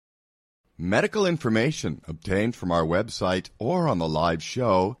Medical information obtained from our website or on the live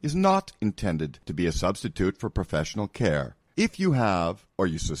show is not intended to be a substitute for professional care. If you have, or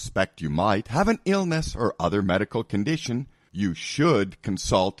you suspect you might, have an illness or other medical condition, you should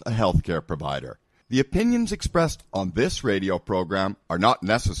consult a healthcare provider. The opinions expressed on this radio program are not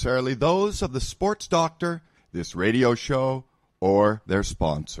necessarily those of the sports doctor, this radio show, or their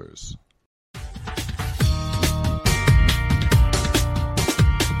sponsors.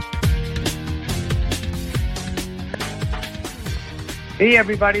 Hey,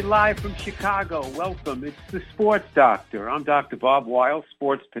 everybody, live from Chicago. Welcome. It's the Sports Doctor. I'm Dr. Bob Weil,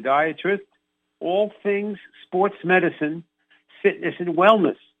 sports podiatrist. All things sports medicine, fitness, and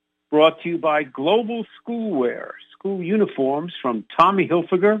wellness. Brought to you by Global Schoolwear, school uniforms from Tommy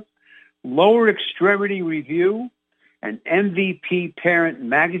Hilfiger, Lower Extremity Review, and MVP Parent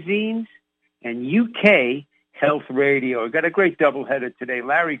Magazines, and UK Health Radio. We've got a great doubleheader today.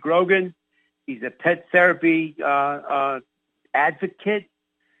 Larry Grogan, he's a pet therapy advocate,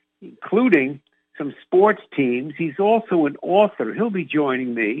 including some sports teams. He's also an author. He'll be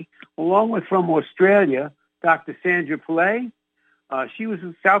joining me, along with from Australia, Dr. Sandra Pillay. She was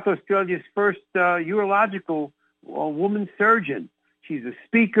South Australia's first urological woman surgeon. She's a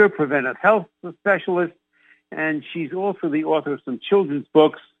speaker, preventive health specialist, and she's also the author of some children's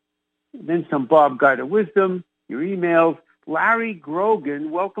books, then some Bob Guide of Wisdom, your emails. Larry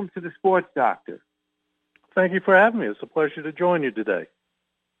Grogan, welcome to the Sports Doctor. Thank you for having me. It's a pleasure to join you today.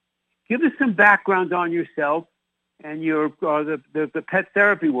 Give us some background on yourself and your the pet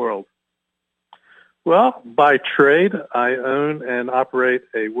therapy world. Well, by trade, I own and operate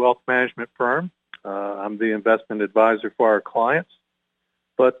a wealth management firm. I'm the investment advisor for our clients.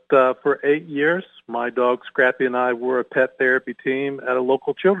 But for 8 years, my dog Scrappy and I were a pet therapy team at a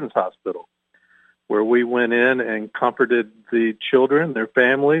local children's hospital, where we went in and comforted the children, their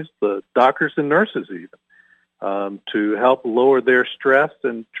families, the doctors and nurses even, to help lower their stress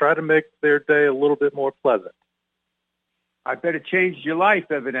and try to make their day a little bit more pleasant. I bet it changed your life,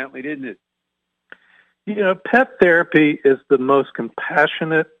 evidently, didn't it? You know, pet therapy is the most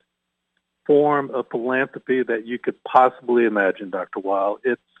compassionate form of philanthropy that you could possibly imagine, Dr. Weil.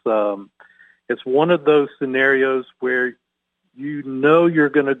 It's one of those scenarios where you know you're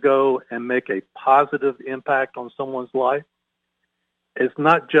going to go and make a positive impact on someone's life. It's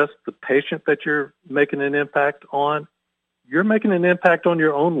not just the patient that you're making an impact on. You're making an impact on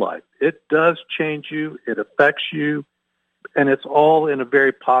your own life. It does change you. It affects you. And it's all in a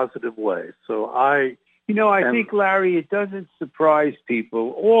very positive way. So I think, Larry, it doesn't surprise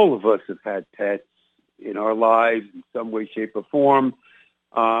people. All of us have had pets in our lives in some way, shape, or form.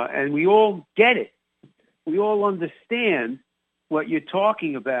 And we all get it. We all understand what you're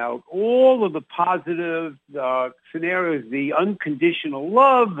talking about, all of the positive scenarios, the unconditional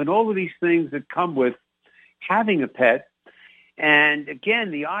love, and all of these things that come with having a pet. And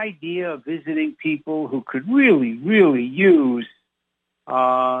again, the idea of visiting people who could really, really use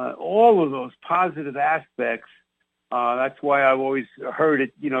all of those positive aspects. That's why I've always heard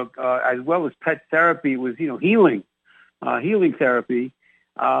it, as well as pet therapy was, healing therapy.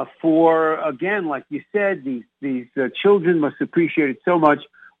 For, again, like you said, these children must appreciate it so much.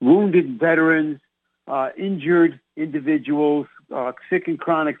 Wounded veterans, injured individuals, sick and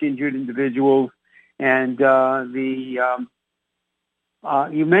chronic injured individuals. And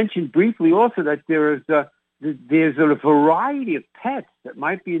you mentioned briefly also that there's a variety of pets that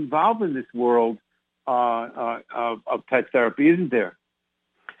might be involved in this world of pet therapy, isn't there?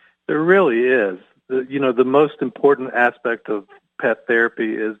 There really is. The most important aspect of pet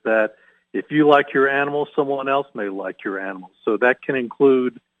therapy is that if you like your animal, someone else may like your animal. So that can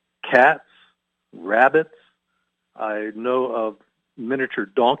include cats, rabbits. I know of miniature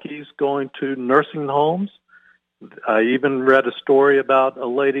donkeys going to nursing homes. I even read a story about a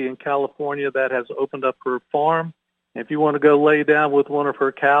lady in California that has opened up her farm. If you want to go lay down with one of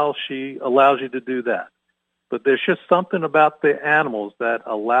her cows, she allows you to do that. But there's just something about the animals that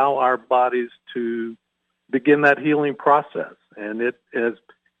allow our bodies to begin that healing process. And it has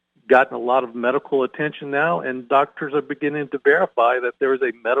gotten a lot of medical attention now, and doctors are beginning to verify that there is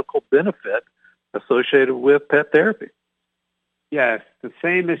a medical benefit associated with pet therapy. Yes, the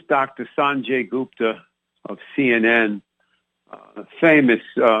famous Dr. Sanjay Gupta of CNN, a famous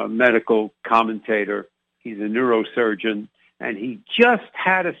medical commentator. He's a neurosurgeon, and he just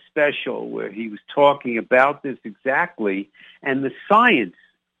had a special where he was talking about this exactly and the science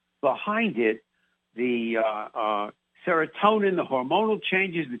behind it, the serotonin, the hormonal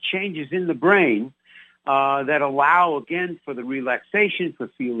changes, the changes in the brain that allow, again, for the relaxation, for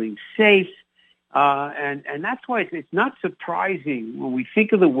feeling safe, And that's why it's not surprising when we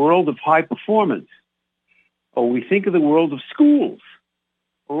think of the world of high performance, or we think of the world of schools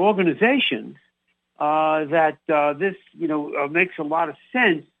or organizations, that this, makes a lot of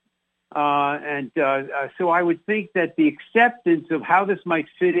sense. So I would think that the acceptance of how this might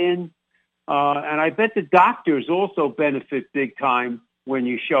fit in, and I bet the doctors also benefit big time when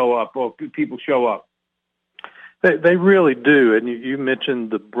you show up or people show up. They really do. And you mentioned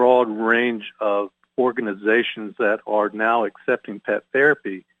the broad range of organizations that are now accepting pet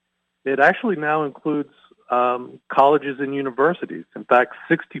therapy. It actually now includes colleges and universities. In fact,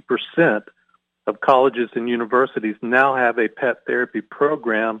 60% of colleges and universities now have a pet therapy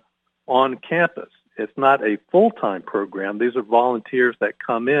program on campus. It's not a full-time program. These are volunteers that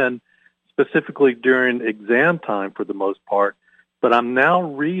come in specifically during exam time for the most part. But I'm now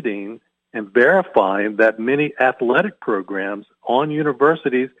reading and verifying that many athletic programs on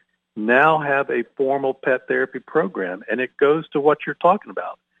universities now have a formal pet therapy program. And it goes to what you're talking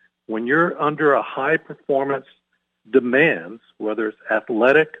about. When you're under a high-performance demands, whether it's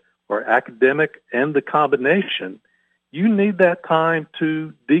athletic or academic and the combination, you need that time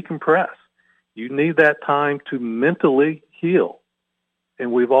to decompress. You need that time to mentally heal.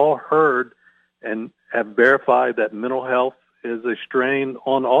 And we've all heard and have verified that mental health is a strain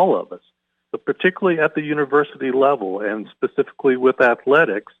on all of us, but particularly at the university level and specifically with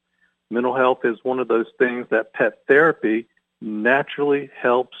athletics, mental health is one of those things that pet therapy naturally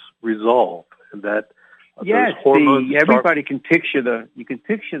helps resolve. And that yes, everybody can picture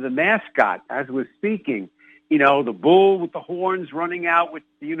the mascot as we're speaking. The bull with the horns running out with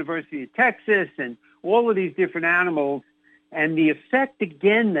the University of Texas and all of these different animals, and the effect,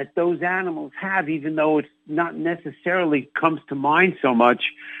 again, that those animals have, even though it's not necessarily comes to mind so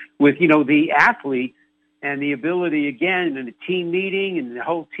much with, the athlete and the ability, again, in a team meeting and the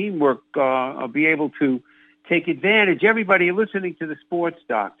whole teamwork, be able to take advantage. Everybody listening to the Sports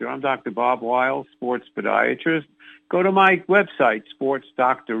Doctor, I'm Dr. Bob Weil, sports podiatrist. Go to my website,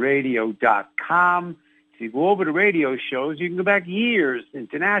 sportsdoctorradio.com. If you go over to radio shows, you can go back years,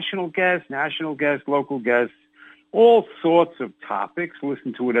 international guests, national guests, local guests, all sorts of topics.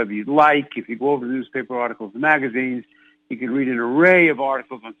 Listen to whatever you'd like. If you go over to newspaper articles and magazines, you can read an array of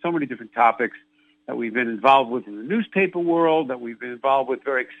articles on so many different topics that we've been involved with in the newspaper world, that we've been involved with,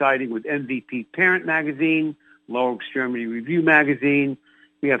 very exciting, with MVP Parent Magazine, Lower Extremity Review Magazine.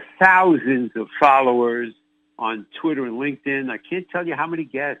 We have thousands of followers on Twitter and LinkedIn. I can't tell you how many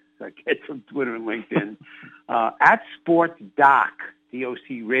guests I get from Twitter and LinkedIn. At Sports Doc,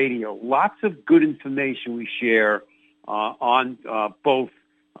 DOC Radio. Lots of good information we share on both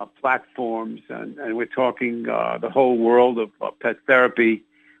platforms, and we're talking the whole world of pet therapy.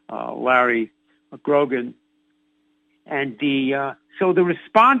 Larry Grogan, and so the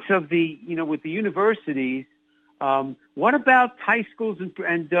response of with the universities. What about high schools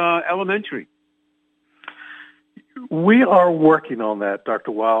and elementary? We are working on that,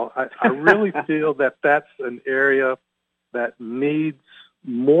 Dr. Weil. I really feel that that's an area that needs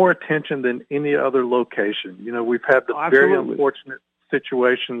more attention than any other location. We've had the very unfortunate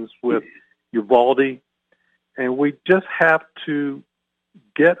situations with Uvalde, and we just have to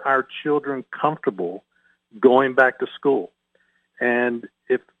get our children comfortable going back to school. And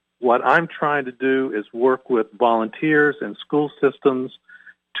if what I'm trying to do is work with volunteers and school systems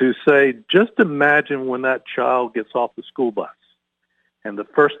to say, just imagine when that child gets off the school bus, and the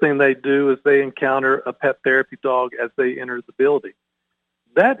first thing they do is they encounter a pet therapy dog as they enter the building.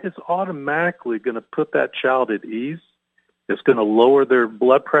 That is automatically going to put that child at ease. It's going to lower their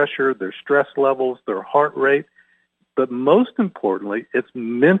blood pressure, their stress levels, their heart rate. But most importantly, it's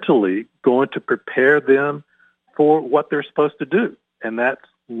mentally going to prepare them for what they're supposed to do, and that's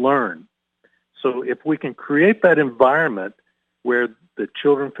learn. So if we can create that environment where the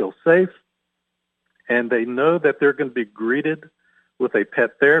children feel safe and they know that they're going to be greeted with a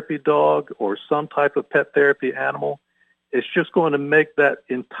pet therapy dog or some type of pet therapy animal, it's just going to make that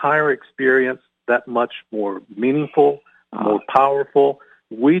entire experience that much more meaningful, more powerful.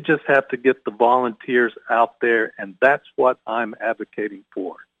 We just have to get the volunteers out there, and that's what I'm advocating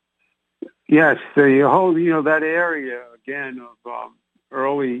for. Yes, the whole, that area, again, of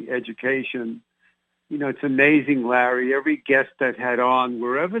early education, it's amazing, Larry. Every guest I've had on,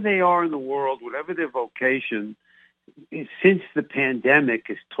 wherever they are in the world, whatever their vocation, since the pandemic,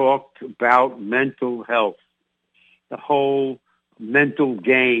 has talked about mental health, the whole mental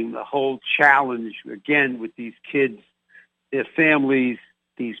game, the whole challenge, again, with these kids, their families,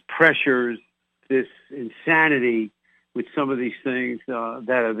 these pressures, this insanity with some of these things that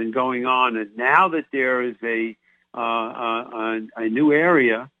have been going on. And now that there is a new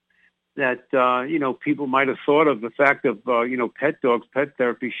area that, people might have thought of the fact of, pet dogs, pet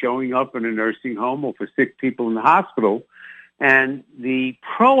therapy showing up in a nursing home or for sick people in the hospital. And the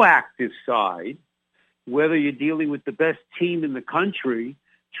proactive side, whether you're dealing with the best team in the country,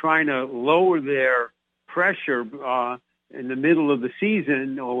 trying to lower their pressure in the middle of the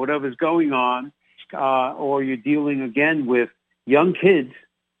season or whatever's going on, or you're dealing again with young kids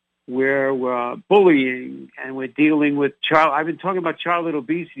where we're bullying and we're dealing with I've been talking about childhood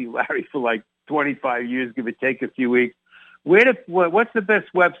obesity, Larry, for like 25 years, give or take a few weeks. What's the best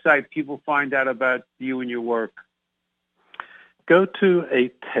website people find out about you and your work? Go to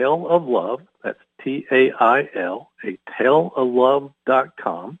A Tale of Love. That's TAIL,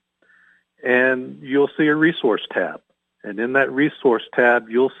 ataleoflove.com, and you'll see a resource tab. And in that resource tab,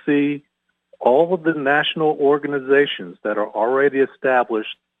 you'll see all of the national organizations that are already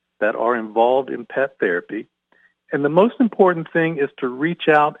established that are involved in pet therapy. And the most important thing is to reach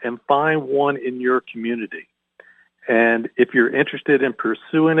out and find one in your community. And if you're interested in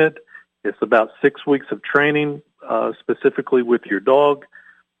pursuing it, it's about 6 weeks of training, specifically with your dog.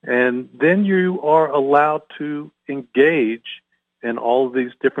 And then you are allowed to engage in all of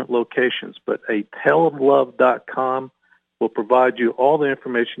these different locations. But ataleoflove.com will provide you all the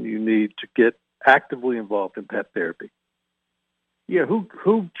information you need to get actively involved in pet therapy. Yeah,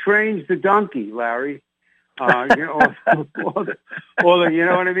 who trains the donkey, Larry? You know what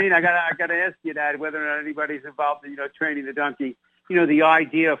I mean? I gotta ask you that, whether or not anybody's involved in training the donkey. The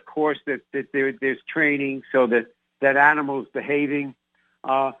idea, of course, that there's training so that animals behaving.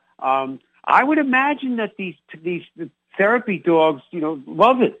 I would imagine that these therapy dogs,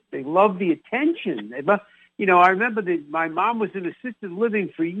 love it. They love the attention. I remember that my mom was in assisted living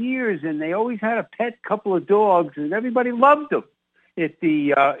for years, and they always had a pet couple of dogs, and everybody loved them at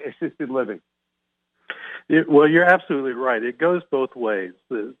the assisted living. Well, you're absolutely right. It goes both ways.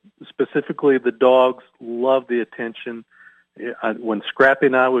 Specifically, the dogs love the attention. When Scrappy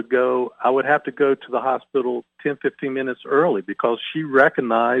and I would go, I would have to go to the hospital 10, 15 minutes early because she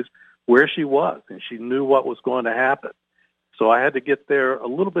recognized where she was, and she knew what was going to happen. So I had to get there a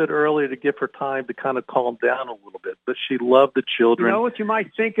little bit earlier to give her time to kind of calm down a little bit. But she loved the children. You know what you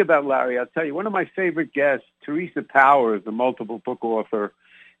might think about, Larry? I'll tell you, one of my favorite guests, Teresa Powers, the multiple book author,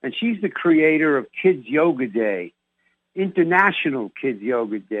 and she's the creator of Kids Yoga Day, International Kids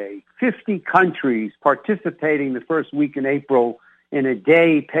Yoga Day. 50 countries participating the first week in April in a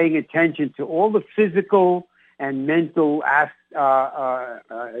day paying attention to all the physical and mental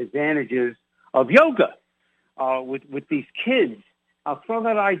advantages of yoga. With these kids. I'll throw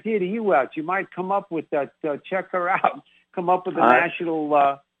that idea to you out. You might come up with that, check her out, come up with a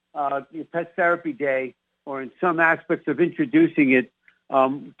national pet therapy day, or in some aspects of introducing it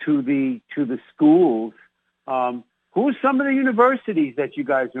to the schools. Who are some of the universities that you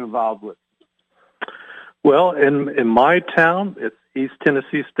guys are involved with? Well, in my town, it's East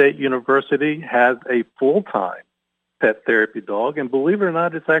Tennessee State University has a full-time pet therapy dog, and believe it or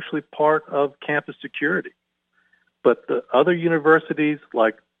not, it's actually part of campus security. But the other universities,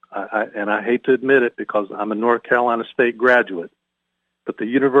 like, and I hate to admit it because I'm a North Carolina State graduate, but the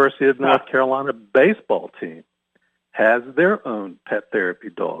University of North Carolina baseball team has their own pet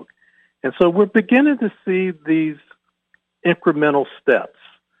therapy dog. And so we're beginning to see these incremental steps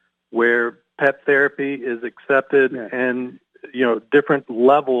where pet therapy is accepted and, different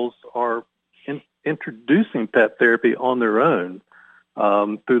levels are introducing pet therapy on their own.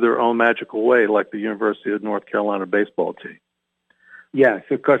 Through their own magical way, like the University of North Carolina baseball team. Yes,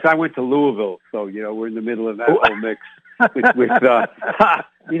 of course. I went to Louisville, so we're in the middle of that whole mix with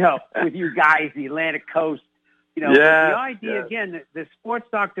you guys, the Atlantic Coast. The idea again, the Sports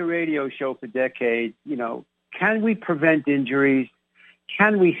Doctor Radio show for decades. Can we prevent injuries?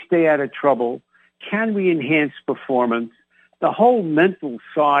 Can we stay out of trouble? Can we enhance performance? The whole mental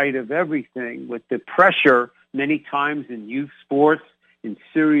side of everything, with the pressure many times in youth sports, in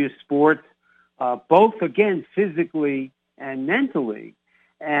serious sports, both, again, physically and mentally.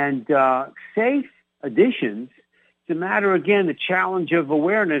 And safe additions, it's a matter, again, the challenge of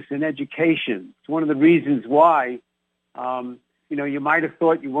awareness and education. It's one of the reasons why, you might have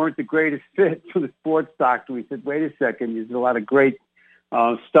thought you weren't the greatest fit for the sports doctor. We said, wait a second, there's a lot of great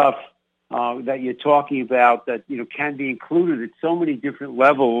stuff that you're talking about that, can be included at so many different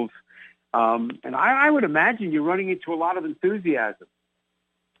levels. And I would imagine you're running into a lot of enthusiasm.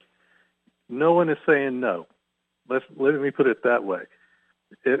 No one is saying no. Let me put it that way.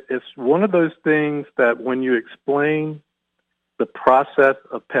 It's one of those things that when you explain the process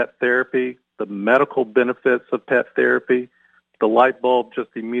of pet therapy, the medical benefits of pet therapy, the light bulb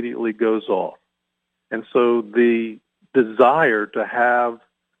just immediately goes off. And so the desire to have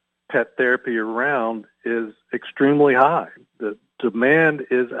pet therapy around is extremely high. The demand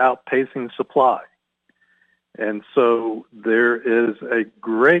is outpacing supply. And so there is a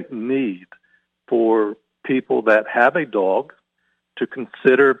great need for people that have a dog to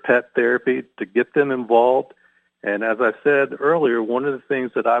consider pet therapy, to get them involved. And as I said earlier, one of the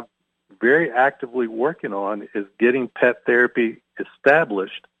things that I'm very actively working on is getting pet therapy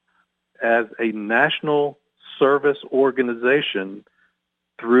established as a national service organization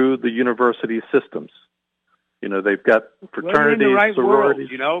through the university systems. You know, they've got fraternities, in the right sororities.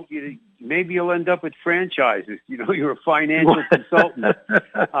 World, you know, maybe you'll end up with franchises. You know, you're a financial consultant.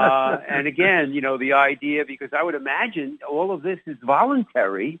 And again, you know, the idea, because I would imagine all of this is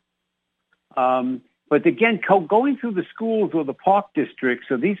voluntary. But again, going through the schools or the park districts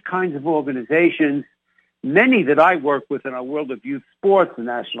or these kinds of organizations, many that I work with in our world of youth sports, the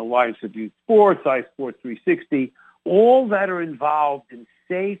National Alliance of Youth Sports, iSport 360, all that are involved in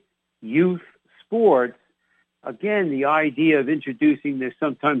safe youth sports. Again, the idea of introducing this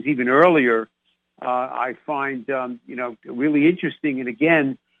sometimes even earlier, I find, you know, really interesting. And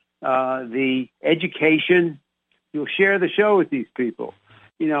again, the education, you'll share the show with these people.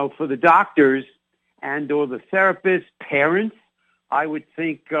 You know, for the doctors and or the therapists, parents, I would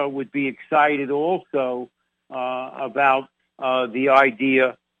think would be excited also about the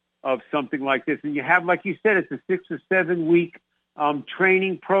idea of something like this. And you have, like you said, it's a 6 or 7 week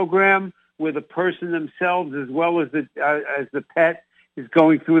training program where the person themselves, as well as the pet, is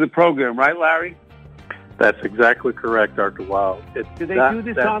going through the program, right, Larry? That's exactly correct, Dr. Weil. Do they do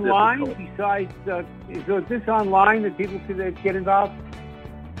this online? Difficult. Besides, is this online that people can get involved?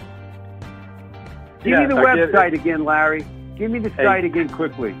 Give me the website again, Larry. Give me the site again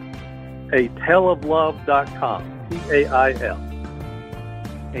quickly. A taleoflove.com. T-A-I-L.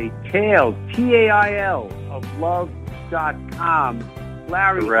 A tale, T-A-I-L, of love.com.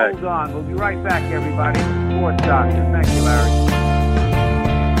 Larry, correct. Hold on. We'll be right back, everybody. Sports Doctor. Thank you, Larry.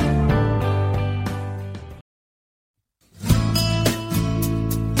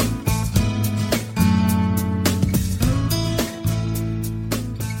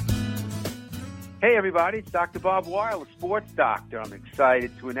 Hey, everybody. It's Dr. Bob Weil, a sports doctor. I'm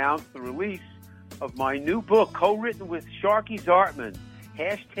excited to announce the release of my new book, co-written with Sharky Zartman,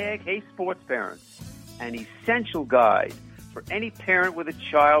 hashtag Hey Sports Parents, an essential guide for any parent with a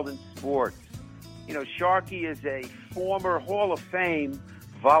child in sports. You know, Sharky is a former Hall of Fame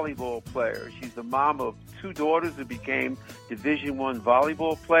volleyball player. She's the mom of 2 daughters who became Division I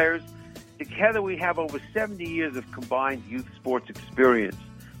volleyball players. Together, we have over 70 years of combined youth sports experience.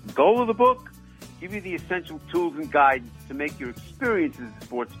 The goal of the book? Give you the essential tools and guidance to make your experience as a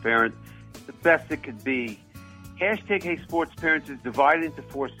sports parent the best it could be. Hashtag Hey Sports Parents is divided into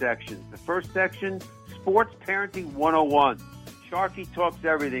 4 sections. The first section, Sports Parenting 101. Sharky talks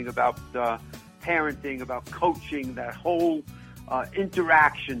everything about parenting, about coaching, that whole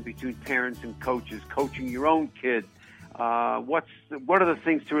interaction between parents and coaches, coaching your own kid. What are the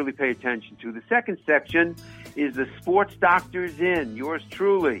things to really pay attention to? The second section is the Sports Doctor's In, yours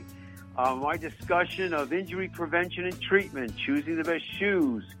truly. My discussion of injury prevention and treatment, choosing the best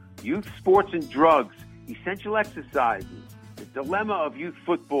shoes, youth sports and drugs, essential exercises, the dilemma of youth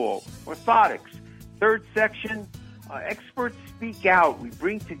football, orthotics. Third section, experts speak out. We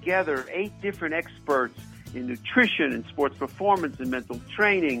bring together 8 different experts in nutrition and sports performance and mental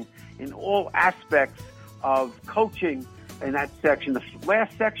training in all aspects of coaching in that section. The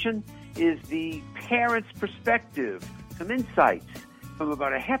last section is the parent's perspective, some insights from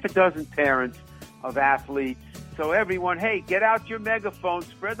about a half a dozen parents of athletes. So everyone, hey, get out your megaphone,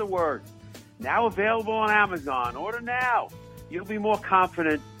 spread the word. Now available on Amazon. Order now. You'll be more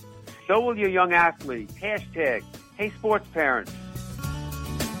confident. So will your young athletes. Hashtag Hey Sports Parents.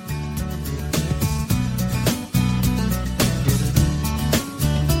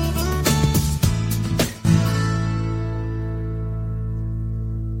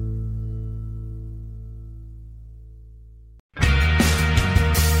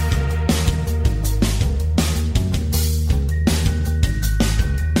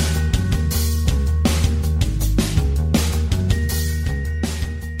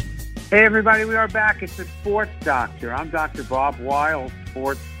 Hey, everybody, we are back. It's the Sports Doctor. I'm Dr. Bob Weil,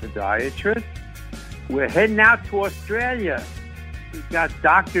 sports podiatrist. We're heading out to Australia. We've got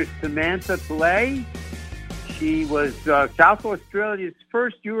Dr. Samantha Pillay. She was South Australia's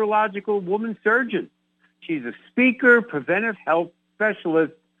first urological woman surgeon. She's a speaker, preventive health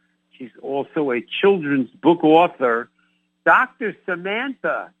specialist. She's also a children's book author. Dr.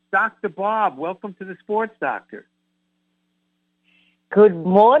 Samantha, Dr. Bob, welcome to the Sports Doctor. Good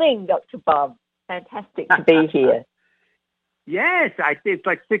morning, Dr. Bob. Fantastic to be here. Yes, I think it's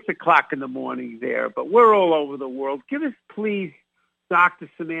like 6 o'clock in the morning there, but we're all over the world. Give us, please, Dr.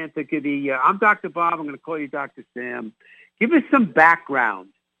 Samantha Gadilla. I'm Dr. Bob. I'm going to call you Dr. Sam. Give us some background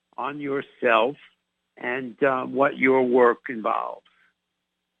on yourself and what your work involves.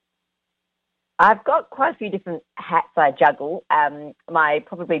 I've got quite a few different hats I juggle. My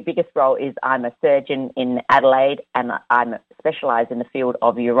probably biggest role is I'm a surgeon in Adelaide, and I'm specialised in the field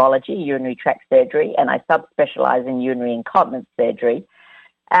of urology, urinary tract surgery, and I subspecialise in urinary incontinence surgery.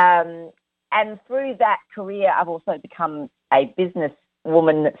 And through that career, I've also become a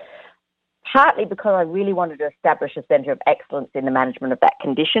businesswoman, partly because I really wanted to establish a centre of excellence in the management of that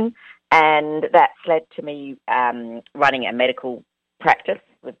condition, and that's led to me running a medical practice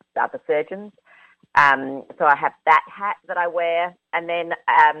with other surgeons. So I have that hat that I wear. And then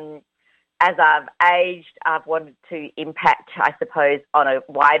as I've aged, I've wanted to impact, I suppose, on a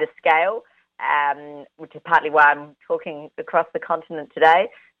wider scale, which is partly why I'm talking across the continent today.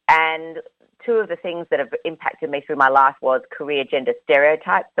 And two of the things that have impacted me through my life was career gender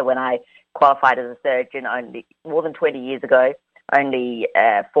stereotypes. So when I qualified as a surgeon only more than 20 years ago, only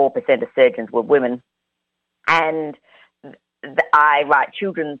 4% of surgeons were women. And I write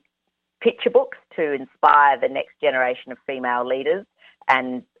children's picture books to inspire the next generation of female leaders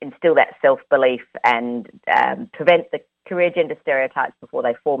and instill that self-belief and prevent the career gender stereotypes before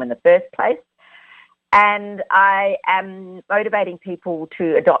they form in the first place. And I am motivating people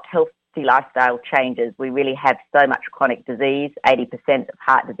to adopt healthy lifestyle changes. We really have so much chronic disease, 80% of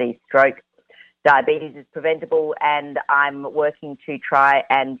heart disease, stroke, diabetes is preventable, and I'm working to try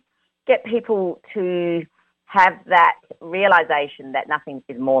and get people to have that realization that nothing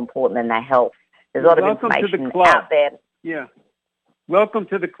is more important than their health. There's a lot of information out there. Yeah. Welcome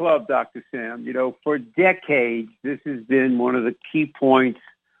to the club, Dr. Sam. You know, for decades, this has been one of the key points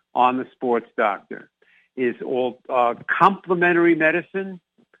on the Sports Doctor, is all complementary medicine,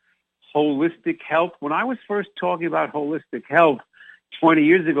 holistic health. When I was first talking about holistic health 20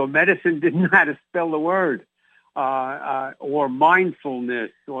 years ago, medicine didn't know how to spell the word. Or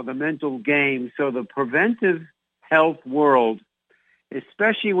mindfulness or the mental game. So the preventive health world,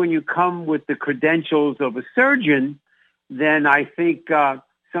 especially when you come with the credentials of a surgeon, then I think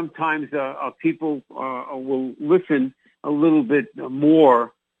sometimes people will listen a little bit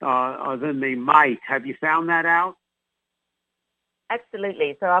more than they might. Have you found that out?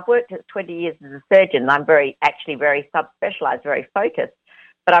 Absolutely. So I've worked 20 years as a surgeon. I'm very subspecialised, very focused.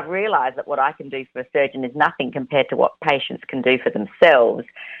 But I've realised that what I can do for a surgeon is nothing compared to what patients can do for themselves.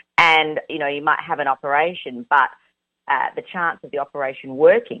 And, you know, you might have an operation, but the chance of the operation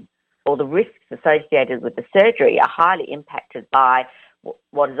working or the risks associated with the surgery are highly impacted by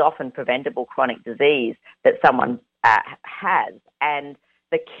what is often preventable chronic disease that someone has. And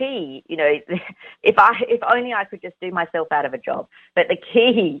the key, you know, if only I could just do myself out of a job. But the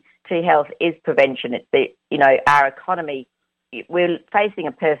key to health is prevention. It's our economy. We're facing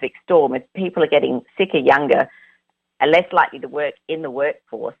a perfect storm. If people are getting sicker younger, are less likely to work in the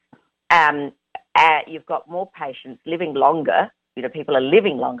workforce, you've got more patients living longer. You know, people are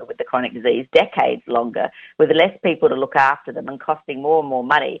living longer with the chronic disease, decades longer, with less people to look after them and costing more and more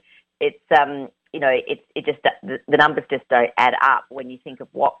money. It's the numbers just don't add up when you think of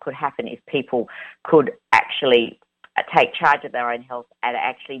what could happen if people could actually take charge of their own health and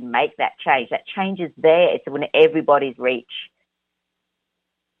actually make that change. That change is there. It's within everybody's reach.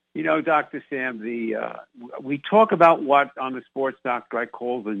 You know, Dr. Sam, we talk about what on the Sports Doctor I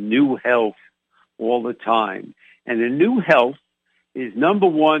call the new health all the time. And the new health is, number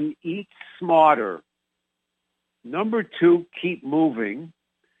one, eat smarter. Number two, keep moving.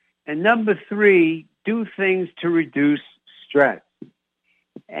 And number three, do things to reduce stress.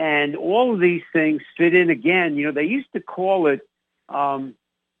 And all of these things fit in again. You know, they used to call it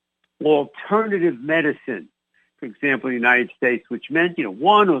alternative medicine, for example, in the United States, which meant, you know,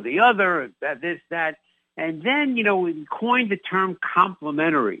 one or the other, that. And then, you know, we coined the term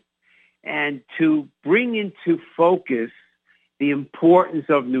complementary, and to bring into focus the importance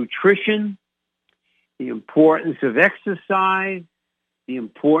of nutrition, the importance of exercise, the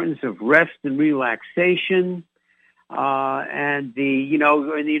importance of rest and relaxation. And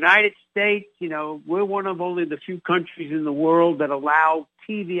in the United States, you know, we're one of only the few countries in the world that allow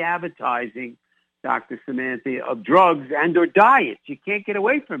TV advertising, Dr. Samantha, of drugs and or diets. You can't get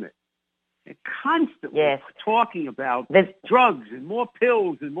away from it. They're constantly talking about drugs and more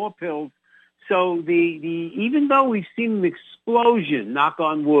pills and more pills. So even though we've seen an explosion, knock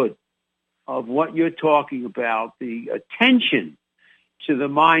on wood, of what you're talking about, the attention to the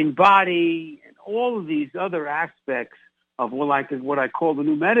mind, body, and all of these other aspects of what I call the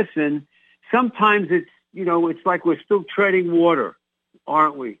new medicine, sometimes it's it's like we're still treading water,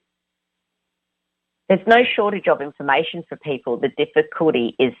 aren't we? There's no shortage of information for people. The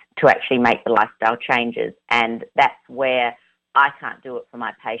difficulty is to actually make the lifestyle changes, and that's where I can't do it for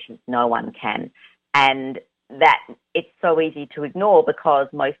my patients. No one can. And that it's so easy to ignore because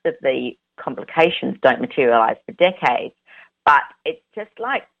most of the complications don't materialise for decades. But it's just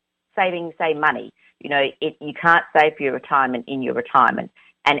like saving, say, money. You can't save for your retirement in your retirement.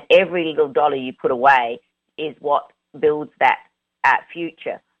 And every little dollar you put away is what builds that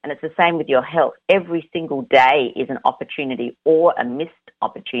future. And it's the same with your health. Every single day is an opportunity or a missed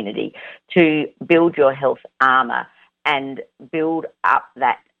opportunity to build your health armour and build up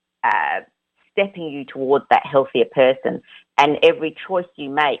that stepping you towards that healthier person. And every choice you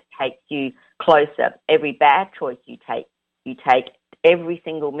make takes you closer. Every bad choice you take every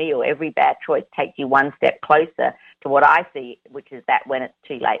single meal, every bad choice takes you one step closer to what I see, which is that when it's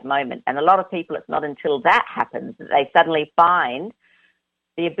too late moment. And a lot of people, it's not until that happens that they suddenly find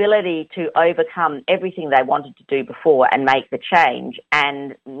the ability to overcome everything they wanted to do before and make the change.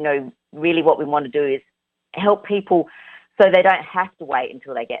 And, really what we want to do is help people so they don't have to wait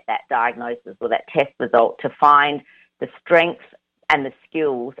until they get that diagnosis or that test result to find the strengths and the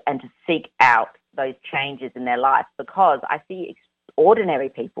skills and to seek out those changes in their life, because I see ordinary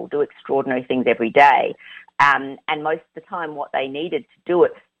people do extraordinary things every day. And most of the time what they needed to do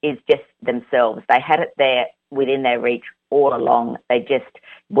it is just themselves. They had it there within their reach all along. They just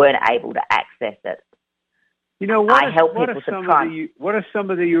weren't able to access it. What are some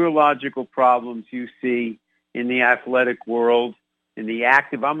of the urological problems you see in the athletic world, in the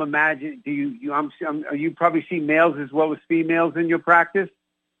active? I'm imagining, you probably see males as well as females in your practice?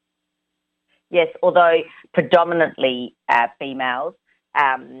 Yes, although predominantly females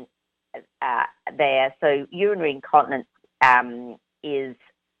there. So urinary incontinence is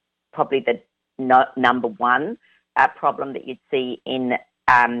probably the number one problem that you'd see in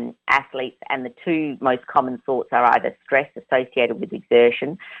athletes, and the two most common thoughts are either stress associated with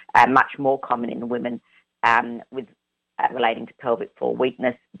exertion, much more common in women with relating to pelvic floor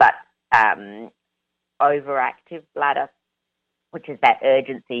weakness, but overactive bladder, which is that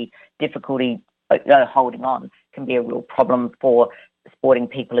urgency, difficulty holding on, can be a real problem for sporting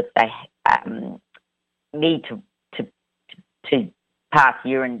people if they need to pass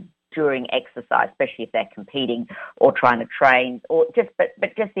urine during exercise, especially if they're competing or trying to train, or just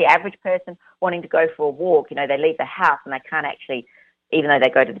the average person wanting to go for a walk. They leave the house and they can't actually, even though they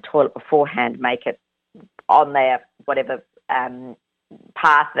go to the toilet beforehand, make it on their whatever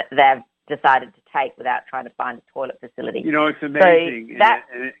path that they've decided to take without trying to find a toilet facility. It's amazing. So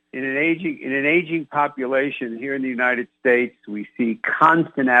in an aging population here in the United States, we see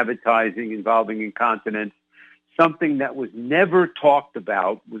constant advertising involving incontinence, something that was never talked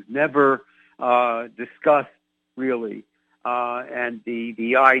about, was never discussed really, and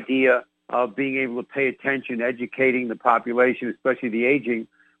the idea of being able to pay attention, educating the population, especially the aging,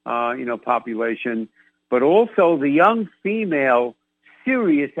 population, but also the young female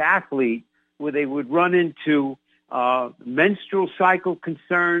serious athlete, where they would run into menstrual cycle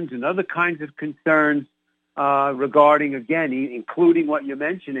concerns and other kinds of concerns regarding, again, including what you're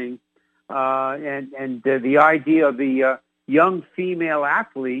mentioning, and the idea of the young female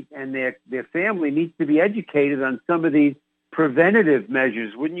athlete and their family needs to be educated on some of these preventative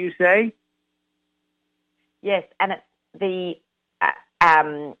measures, wouldn't you say? Yes, and it's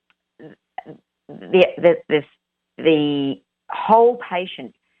the whole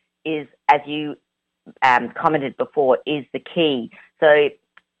patient is, as you commented before, is the key. So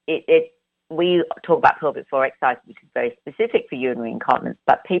we talk about pelvic floor exercise, which is very specific for urinary incontinence,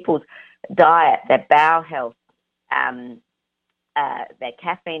 but people's diet, their bowel health, their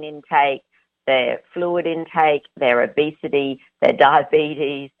caffeine intake, their fluid intake, their obesity, their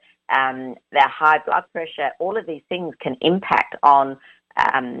diabetes, their high blood pressure, all of these things can impact on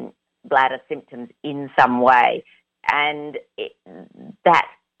bladder symptoms in some way. And that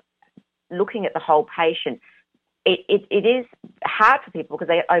looking at the whole patient, it is hard for people because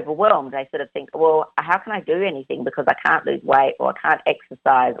they get overwhelmed. They sort of think, well, how can I do anything because I can't lose weight or I can't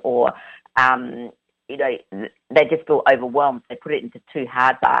exercise, or, they just feel overwhelmed. They put it into too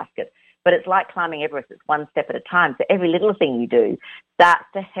hard baskets. But it's like climbing Everest. It's one step at a time. So every little thing you do starts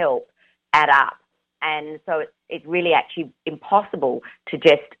to help add up. And so it's really actually impossible to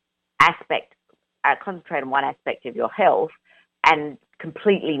just concentrate on one aspect of your health and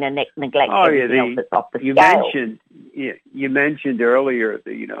completely neglect everything else that's off the scale. You mentioned earlier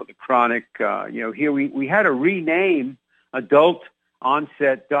the chronic. Here we had to rename adult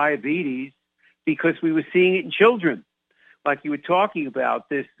onset diabetes because we were seeing it in children, like you were talking about,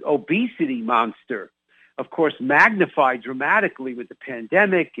 this obesity monster of course, magnified dramatically with the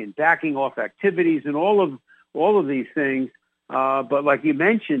pandemic and backing off activities and all of these things. But like you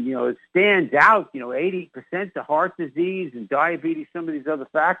mentioned, it stands out, 80% of heart disease and diabetes, some of these other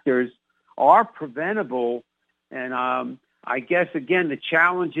factors are preventable. And I guess, again, the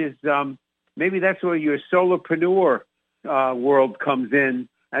challenge is maybe that's where your solopreneur world comes in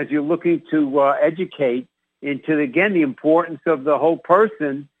as you're looking to educate into, again, the importance of the whole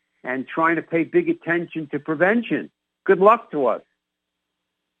person and trying to pay big attention to prevention. Good luck to us.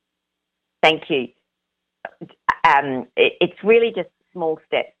 Thank you. It's really just small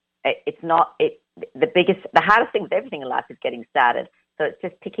steps. It's not the hardest thing with everything in life is getting started. So it's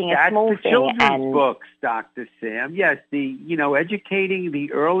just picking a small thing. That's the children's books, Dr. Sam. Yes, educating,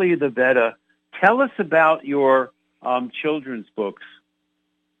 the earlier the better. Tell us about your children's books.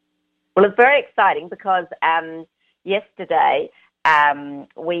 Well, it's very exciting because yesterday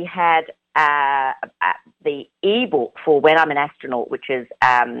we had the ebook for When I'm an Astronaut, which is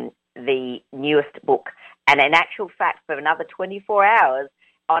the newest book. And in actual fact, for another 24 hours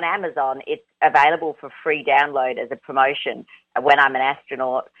on Amazon, it's available for free download as a promotion, When I'm an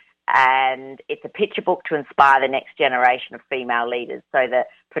Astronaut. And it's a picture book to inspire the next generation of female leaders. So the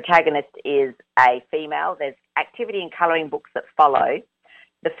protagonist is a female. There's activity and colouring books that follow.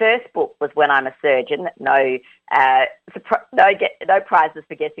 The first book was When I'm a Surgeon. No prizes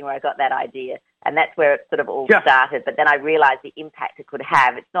for guessing where I got that idea. And that's where it sort of all started. But then I realised the impact it could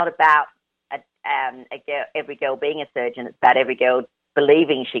have. It's not about every girl being a surgeon. It's about every girl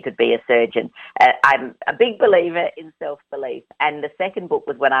believing she could be a surgeon. I'm a big believer in self-belief. And the second book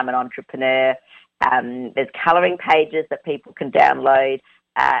was When I'm an Entrepreneur. There's colouring pages that people can download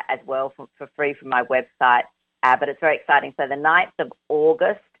as well for free from my website. But it's very exciting. So the 9th of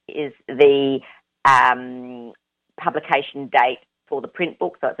August is the publication date for the print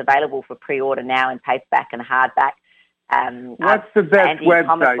book. So it's available for pre-order now in paperback and hardback. What's the best Andy website?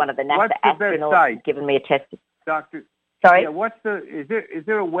 Thomas, one of the NASA astronauts, has given me a test. Doctor. Sorry? Yeah, is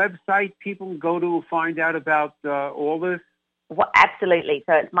there a website people can go to find out about all this? Well, absolutely.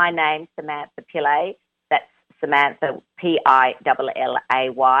 So it's my name, Samantha Pillay. That's Samantha,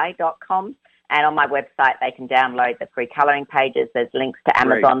 PILLAY.com. And on my website, they can download the free colouring pages. There's links to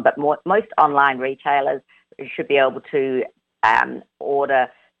Amazon, but most online retailers should be able to order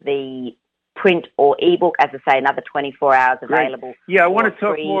the print or ebook. As I say, another 24 hours available. Great. Yeah, I want to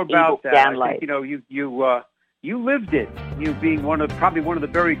talk more about that. Download. I think, you lived it. You being probably one of the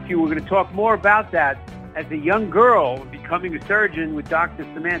very few. We're going to talk more about that as a young girl becoming a surgeon with Dr.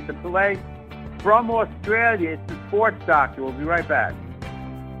 Samantha Pillay from Australia. It's the Sports Doctor. We'll be right back.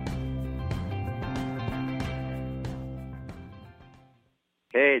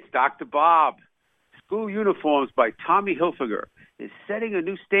 Hey, it's Dr. Bob. School Uniforms by Tommy Hilfiger is setting a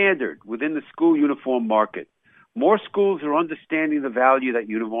new standard within the school uniform market. More schools are understanding the value that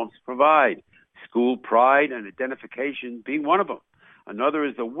uniforms provide, school pride and identification being one of them. Another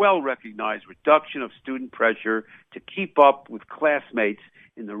is the well-recognized reduction of student pressure to keep up with classmates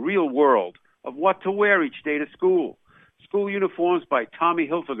in the real world of what to wear each day to school. School Uniforms by Tommy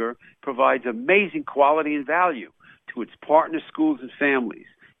Hilfiger provides amazing quality and value to its partner schools and families.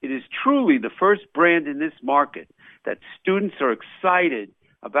 It is truly the first brand in this market that students are excited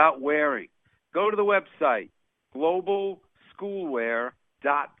about wearing. Go to the website,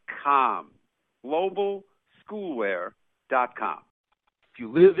 globalschoolwear.com. globalschoolwear.com. If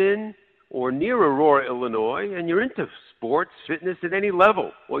you live in or near Aurora, Illinois, and you're into sports, fitness at any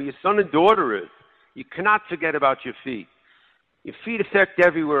level, or your son and daughter is, you cannot forget about your feet. Your feet affect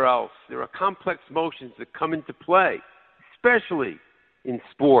everywhere else. There are complex motions that come into play, especially in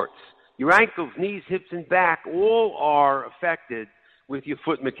sports. Your ankles, knees, hips, and back all are affected with your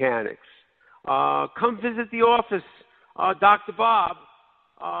foot mechanics. Come visit the office, Dr. Bob,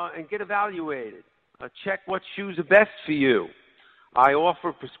 and get evaluated. Check what shoes are best for you. I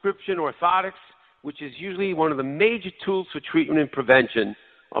offer prescription orthotics, which is usually one of the major tools for treatment and prevention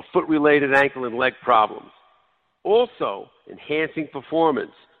of foot-related ankle and leg problems. Also, enhancing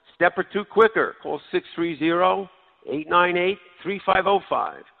performance. Step or two quicker. Call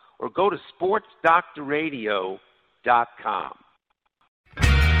 630-898-3505 or go to sportsdoctorradio.com.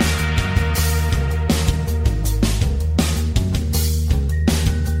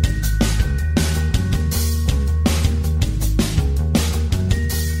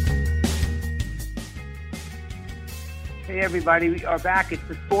 Hey, everybody. We are back. It's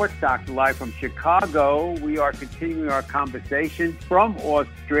the Sports Doctor live from Chicago. We are continuing our conversation from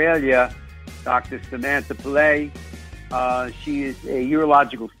Australia. Dr. Samantha Pillay. She is a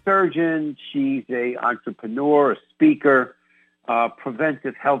urological surgeon. She's an entrepreneur, a speaker,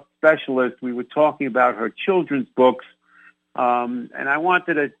 preventive health specialist. We were talking about her children's books, and I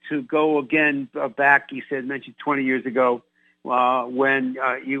wanted to go again back. You mentioned 20 years ago when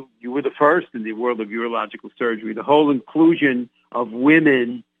you were the first in the world of urological surgery. The whole inclusion of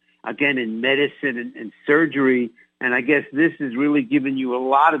women, again, in medicine and surgery, and I guess this has really given you a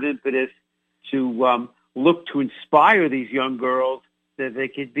lot of impetus to look to inspire these young girls that they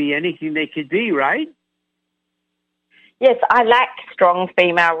could be anything they could be, right? Yes, I lack strong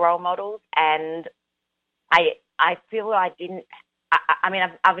female role models, and I feel I didn't. I mean,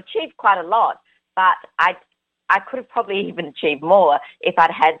 I've achieved quite a lot, but I could have probably even achieved more if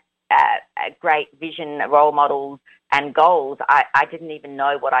I'd had a great vision, role models, and goals. I didn't even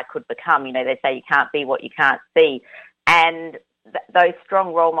know what I could become. You know, they say you can't be what you can't see, and those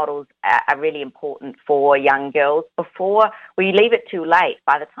strong role models are really important for young girls before we leave it too late.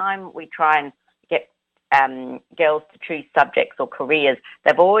 By the time we try and get girls to choose subjects or careers,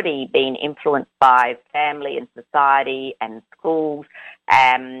 they've already been influenced by family and society and schools,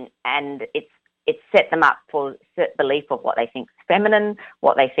 and it's set them up for certain belief of what they think is feminine,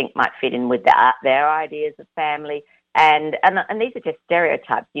 what they think might fit in with their ideas of family. And these are just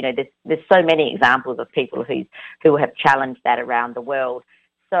stereotypes. You know, there's so many examples of people who have challenged that around the world.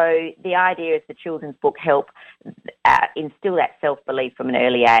 So the idea is the children's book help instill that self-belief from an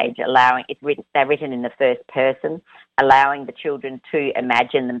early age, they're written in the first person, allowing the children to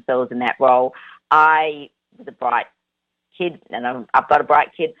imagine themselves in that role. I was a bright kid, and I've got a bright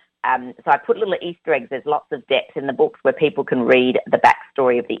kid. So I put little Easter eggs. There's lots of depth in the books where people can read the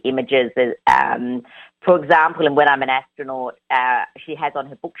backstory of the images. For example, and When I'm an Astronaut, she has on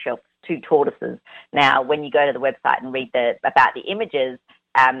her bookshelf 2 tortoises. Now, when you go to the website and read about the images,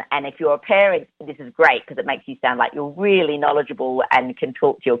 and if you're a parent, this is great because it makes you sound like you're really knowledgeable and can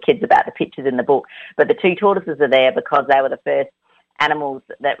talk to your kids about the pictures in the book. But the 2 tortoises are there because they were the first animals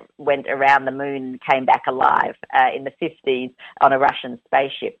that went around the moon and came back alive in the 50s on a Russian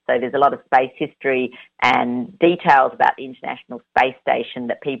spaceship. So there's a lot of space history and details about the International Space Station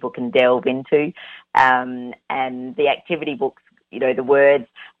that people can delve into. And the activity books, you know, the words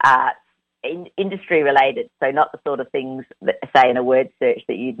are industry related, so not the sort of things that say in a word search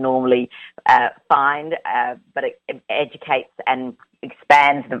that you'd normally find, but it educates and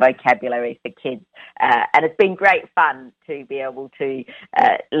expands the vocabulary for kids. And it's been great fun to be able to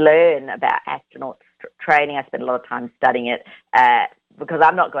learn about astronaut training. I spent a lot of time studying it because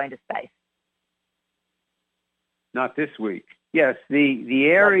I'm not going to space. Not this week. Yes, the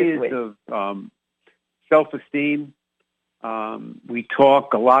areas of self-esteem. We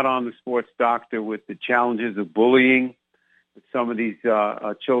talk a lot on the Sports Doctor with the challenges of bullying with some of these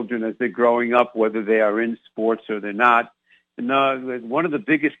children as they're growing up, whether they are in sports or they're not. And one of the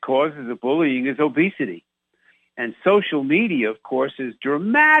biggest causes of bullying is obesity. And social media, of course, has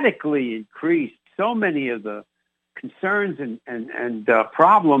dramatically increased so many of the concerns and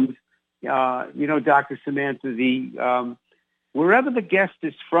problems. Dr. Samantha, wherever the guest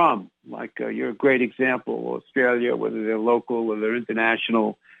is from, like you're a great example, Australia, whether they're local, whether they're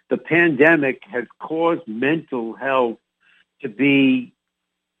international, the pandemic has caused mental health to be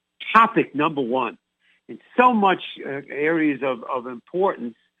topic number one in so much areas of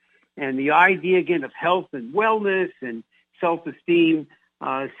importance. And the idea, again, of health and wellness and self-esteem,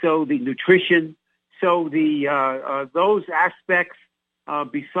 so the nutrition, so the those aspects,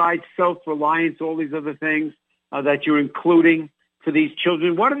 besides self-reliance, all these other things, that you're including for these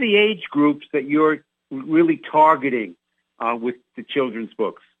children? What are the age groups that you're really targeting with the children's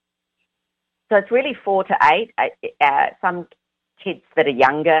books? So it's really 4 to 8. Some kids that are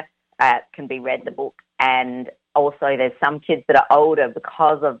younger can be read the book, and also there's some kids that are older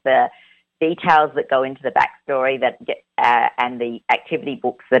because of the details that go into the backstory and the activity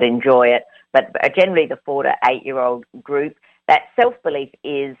books that enjoy it. But generally the 4 to 8-year-old group, that self-belief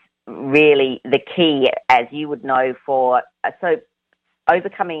is really the key, as you would know, for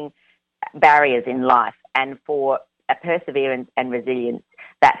overcoming barriers in life and for a perseverance and resilience.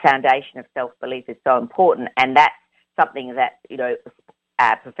 That foundation of self-belief is so important, and that's something that,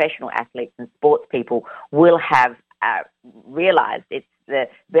 professional athletes and sports people will have realized. It's the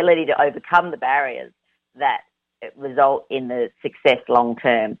ability to overcome the barriers that result in the success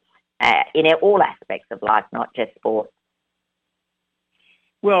long-term in all aspects of life, not just sports.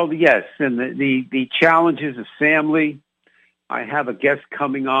 Well, yes, and the challenges of family. I have a guest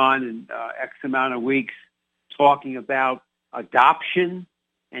coming on in X amount of weeks talking about adoption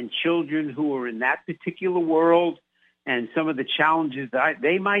and children who are in that particular world and some of the challenges that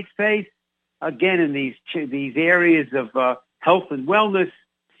they might face, again, in these areas of health and wellness,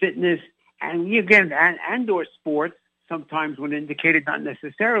 fitness, and again, and or sports, sometimes when indicated, not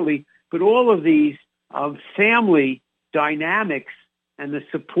necessarily, but all of these family dynamics and the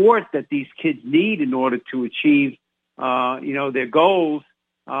support that these kids need in order to achieve, their goals.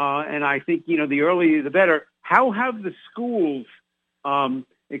 And I think, the earlier the better. How have the schools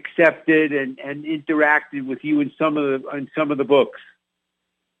accepted and interacted with you in some of the books?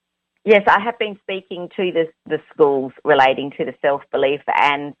 Yes, I have been speaking to the schools relating to the self-belief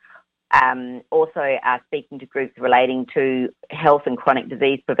and also speaking to groups relating to health and chronic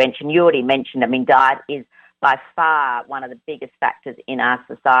disease prevention. You already mentioned, diet is by far one of the biggest factors in our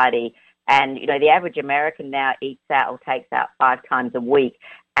society. And, the average American now eats out or takes out 5 times a week.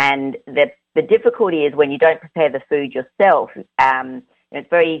 And the difficulty is when you don't prepare the food yourself, it's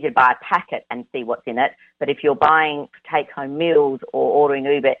very easy to buy a packet and see what's in it. But if you're buying take-home meals or ordering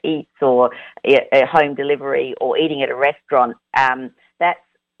Uber Eats or a home delivery or eating at a restaurant, the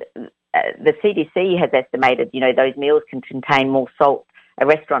CDC has estimated, those meals can contain more salt. A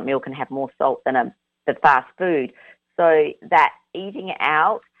restaurant meal can have more salt than the fast food. So that eating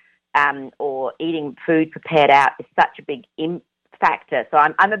out or eating food prepared out is such a big factor. So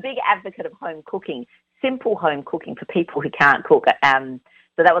I'm a big advocate of home cooking, simple home cooking for people who can't cook.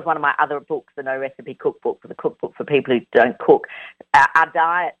 So that was one of my other books, the No Recipe Cookbook, the cookbook for people who don't cook. Our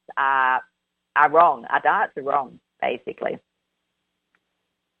diets are wrong. Our diets are wrong, basically.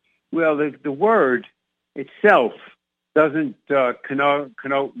 Well, the word itself doesn't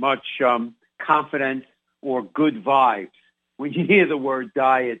connote much confidence or good vibes. When you hear the word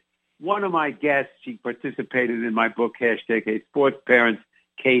diet, one of my guests, she participated in my book, #A Sports Parents,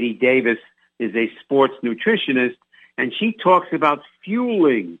 Katie Davis, is a sports nutritionist, and she talks about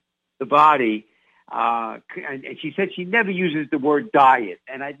fueling the body. And she said she never uses the word diet.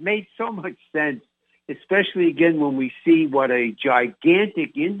 And it made so much sense, especially, again, when we see what a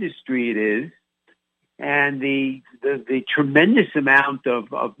gigantic industry it is and the tremendous amount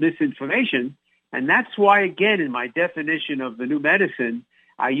of misinformation. And that's why, again, in my definition of the new medicine,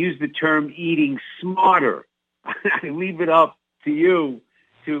 I use the term eating smarter. I leave it up to you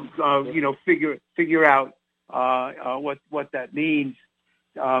to, figure out what that means.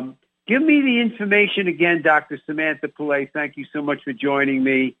 Give me the information again, Dr. Samantha Pillay. Thank you so much for joining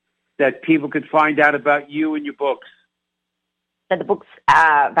me, that people could find out about you and your books. So the books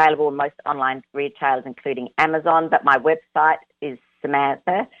are available in most online retailers, including Amazon, but my website is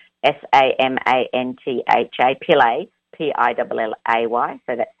Samantha, Samantha, Pillay, Pillay.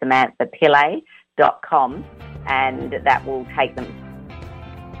 So that's SamanthaPillay.com, and that will take them.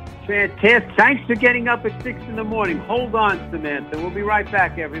 Fantastic. Thanks for getting up at 6 in the morning. Hold on, Samantha. We'll be right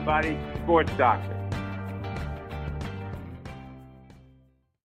back, everybody. Sports Doctor.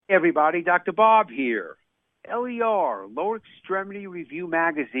 Hey, everybody. Dr. Bob here. LER, Lower Extremity Review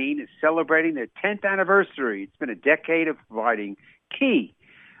Magazine, is celebrating their 10th anniversary. It's been a decade of providing key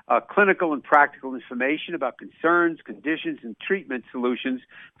clinical and practical information about concerns, conditions, and treatment solutions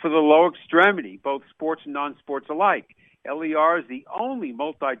for the lower extremity, both sports and non-sports alike. LER is the only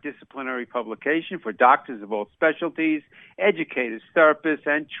multidisciplinary publication for doctors of all specialties, educators, therapists,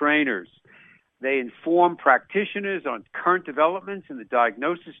 and trainers. They inform practitioners on current developments in the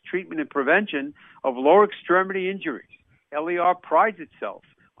diagnosis, treatment, and prevention of lower extremity injuries. LER prides itself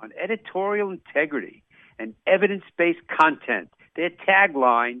on editorial integrity and evidence-based content. Their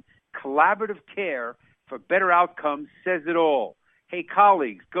tagline, collaborative care for better outcomes, says it all. Hey,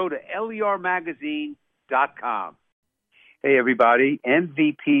 colleagues, go to lermagazine.com. Hey, everybody.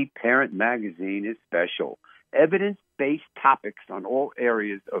 MVP Parent Magazine is special. Evidence-based topics on all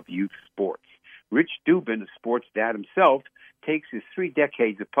areas of youth sports. Rich Dubin, a sports dad himself, takes his 3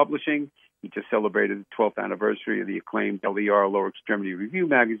 decades of publishing. He just celebrated the 12th anniversary of the acclaimed LER Lower Extremity Review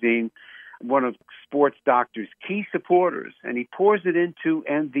magazine, one of Sports Doctor's key supporters, and he pours it into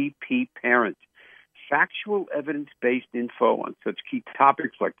MVP Parent. Factual, evidence-based info on such key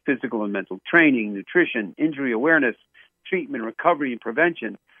topics like physical and mental training, nutrition, injury awareness, treatment, recovery, and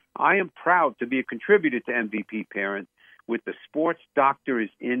prevention. I am proud to be a contributor to MVP Parent with the Sports Doctor is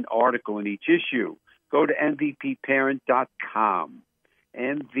in article in each issue. Go to mvpparent.com.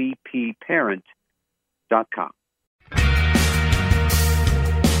 mvpparent.com.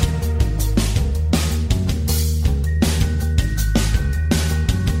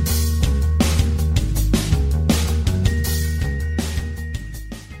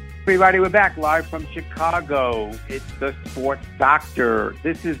 Everybody, we're back live from Chicago. It's the Sports Doctor.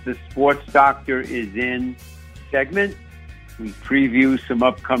 This is the Sports Doctor is in segment. We preview some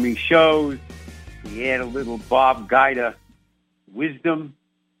upcoming shows. We add a little Bob Guida wisdom.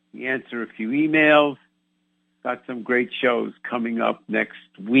 We answer a few emails. Got some great shows coming up next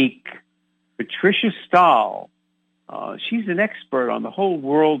week. Patricia Stahl She's an expert on the whole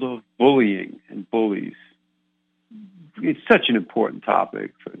world of bullying and bullies. It's such an important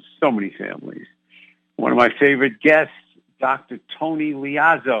topic for so many families. One of my favorite guests, Dr. Tony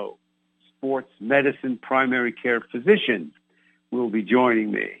Liazzo, sports medicine primary care physician, will be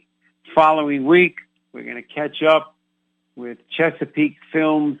joining me. Following week, we're going to catch up with Chesapeake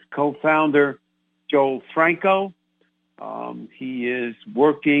Films co-founder Joel Franco. He is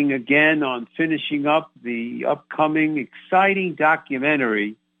working again on finishing up the upcoming exciting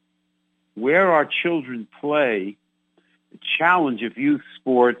documentary, Where Our Children Play, the challenge of youth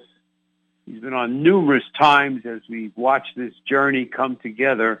sports. He's been on numerous times as we've watched this journey come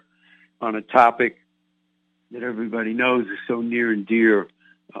together on a topic that everybody knows is so near and dear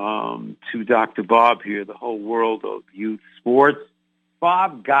to Dr. Bob here, the whole world of youth sports.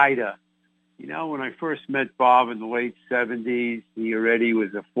 Bob Guida. You know, when I first met Bob in the late 70s, he already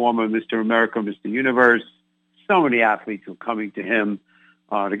was a former Mr. America, Mr. Universe. So many athletes were coming to him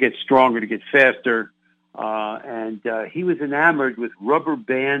to get stronger, to get faster. And he was enamored with rubber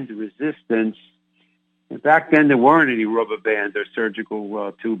band resistance. And back then, there weren't any rubber bands or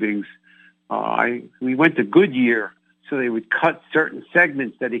surgical tubings. We went to Goodyear, so they would cut certain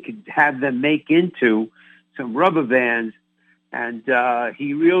segments that he could have them make into some rubber bands. And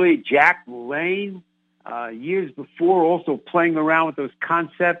he really, Jack Lane, years before, also playing around with those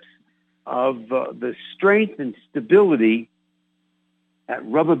concepts of the strength and stability that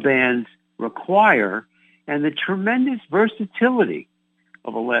rubber bands require and the tremendous versatility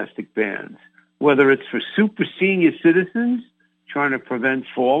of elastic bands, whether it's for super senior citizens trying to prevent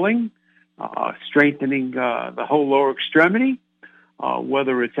falling, strengthening the whole lower extremity,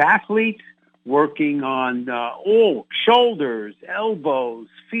 whether it's athletes working on all shoulders, elbows,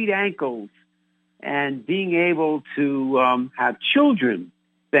 feet, ankles, and being able to have children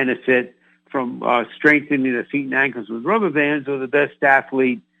benefit from strengthening the feet and ankles with rubber bands, or the best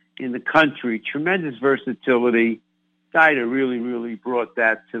athlete in the country. Tremendous versatility. Guida really, really brought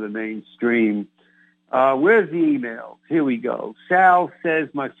that to the mainstream. Where's the email? Here we go. Sal says,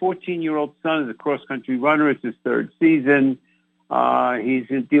 my 14-year-old son is a cross-country runner. It's his third season. He's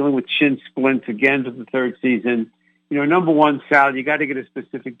dealing with shin splints again for the third season. You know, number one, Sal, you got to get a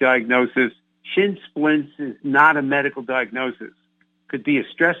specific diagnosis. Shin splints is not a medical diagnosis. Could be a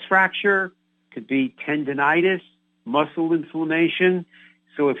stress fracture, could be tendinitis, muscle inflammation.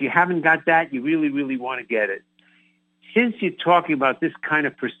 So if you haven't got that, you really, really want to get it. Since you're talking about this kind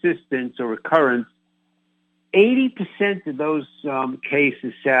of persistence or recurrence, 80% of those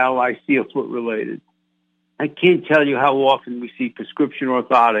cases, Sal, I see are foot-related. I can't tell you how often we see prescription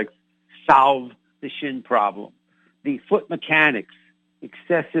orthotics solve the shin problem. The foot mechanics,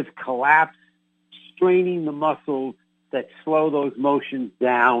 excessive collapse, straining the muscles that slow those motions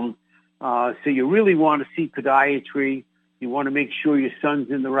down. So you really want to see podiatry. You want to make sure your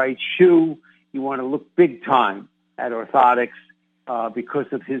son's in the right shoe. You want to look big time at orthotics because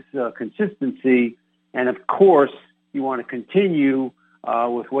of his consistency. And, of course, you want to continue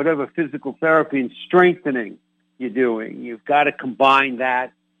with whatever physical therapy and strengthening you're doing. You've got to combine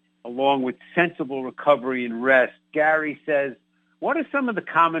that along with sensible recovery and rest. Gary says, what are some of the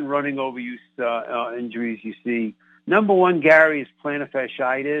common running overuse injuries you see? Number one, Gary, is plantar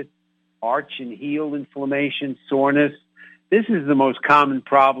fasciitis, arch and heel inflammation, soreness. This is the most common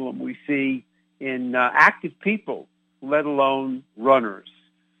problem we see in active people, let alone runners.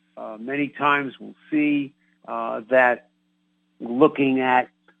 Many times we'll see that looking at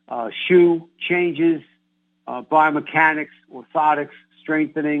shoe changes, biomechanics, orthotics,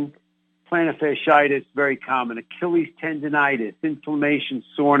 strengthening, plantar fasciitis, very common. Achilles tendinitis, inflammation,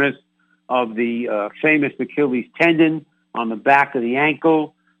 soreness of the famous Achilles tendon on the back of the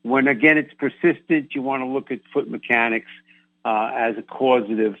ankle. When, again, it's persistent, you want to look at foot mechanics as a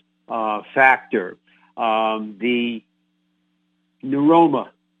causative factor. The neuroma,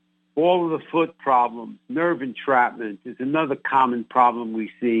 all of the foot problems, nerve entrapment is another common problem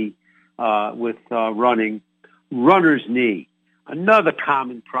we see with running. Runner's knee, another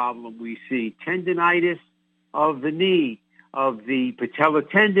common problem we see. Tendinitis of the knee, of the patella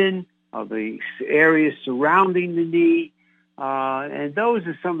tendon, of the areas surrounding the knee. And those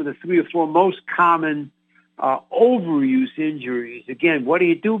are some of the 3 or 4 most common overuse injuries. Again, what do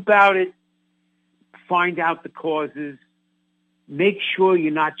you do about it? Find out the causes. Make sure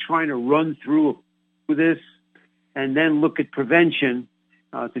you're not trying to run through this, and then look at prevention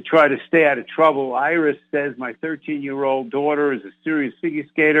to try to stay out of trouble. Iris says, my 13-year-old daughter is a serious figure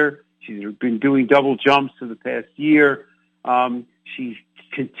skater. She's been doing double jumps for the past year. She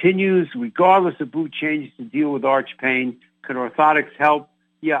continues, regardless of boot changes, to deal with arch pain. Can orthotics help?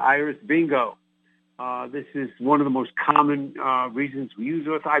 Yeah, Iris, bingo. This is one of the most common reasons we use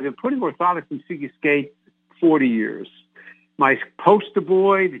orthotics. I've been putting orthotics in figure skate 40 years. My poster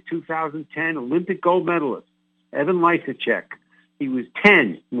boy, the 2010 Olympic gold medalist, Evan Lysacek, he was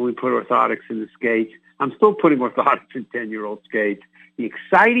 10 when we put orthotics in the skates. I'm still putting orthotics in 10-year-old skates. The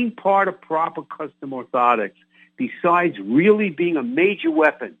exciting part of proper custom orthotics, besides really being a major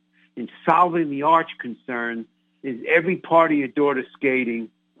weapon in solving the arch concern, is every part of your daughter's skating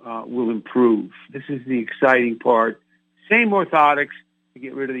will improve. This is the exciting part. Same orthotics to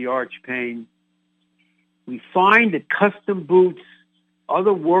get rid of the arch pain. We find that custom boots,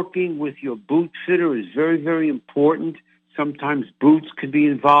 other working with your boot fitter is very, very important. Sometimes boots can be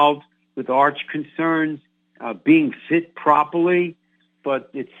involved with arch concerns, being fit properly.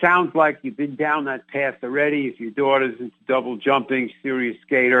 But it sounds like you've been down that path already. If your daughter's into double jumping, serious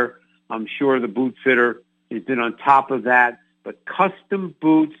skater, I'm sure the boot fitter has been on top of that. But custom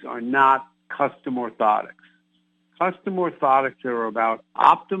boots are not custom orthotics. Custom orthotics are about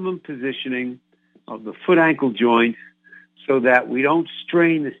optimum positioning of the foot-ankle joints so that we don't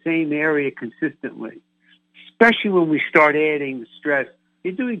strain the same area consistently, especially when we start adding the stress.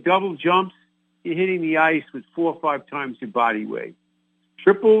 You're doing double jumps, you're hitting the ice with 4 or 5 times your body weight.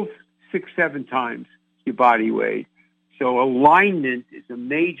 Triples, 6, 7 times your body weight. So alignment is a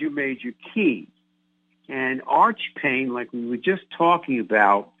major, major key. And arch pain, like we were just talking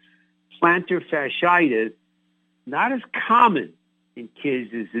about, plantar fasciitis, not as common in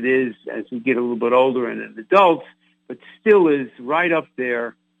kids as it is as we get a little bit older and in adults, but still is right up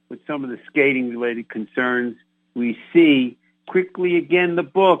there with some of the skating-related concerns we see. Quickly, again, the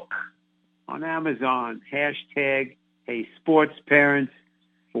book on Amazon, hashtag Hey Sports Parents,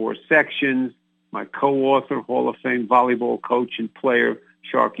 4 sections. My co-author, Hall of Fame volleyball coach and player,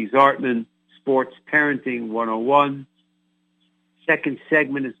 Sharky Zartman, Sports Parenting 101. Second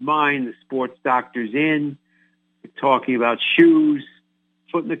segment is mine, the Sports Doctor's In. We're talking about shoes,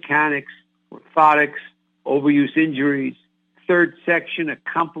 foot mechanics, orthotics, overuse injuries. Third section, a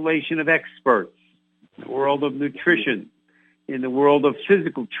compilation of experts in the world of nutrition, in the world of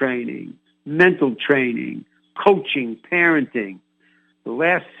physical training, mental training, coaching, parenting. The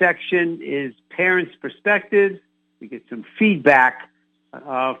last section is parents' perspectives. We get some feedback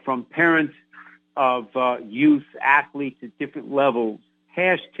from parents of youth athletes at different levels.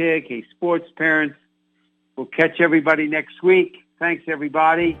 Hashtag Hey Sports Parents. We'll catch everybody next week. Thanks,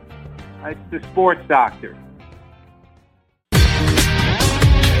 everybody. It's the Sports Doctor.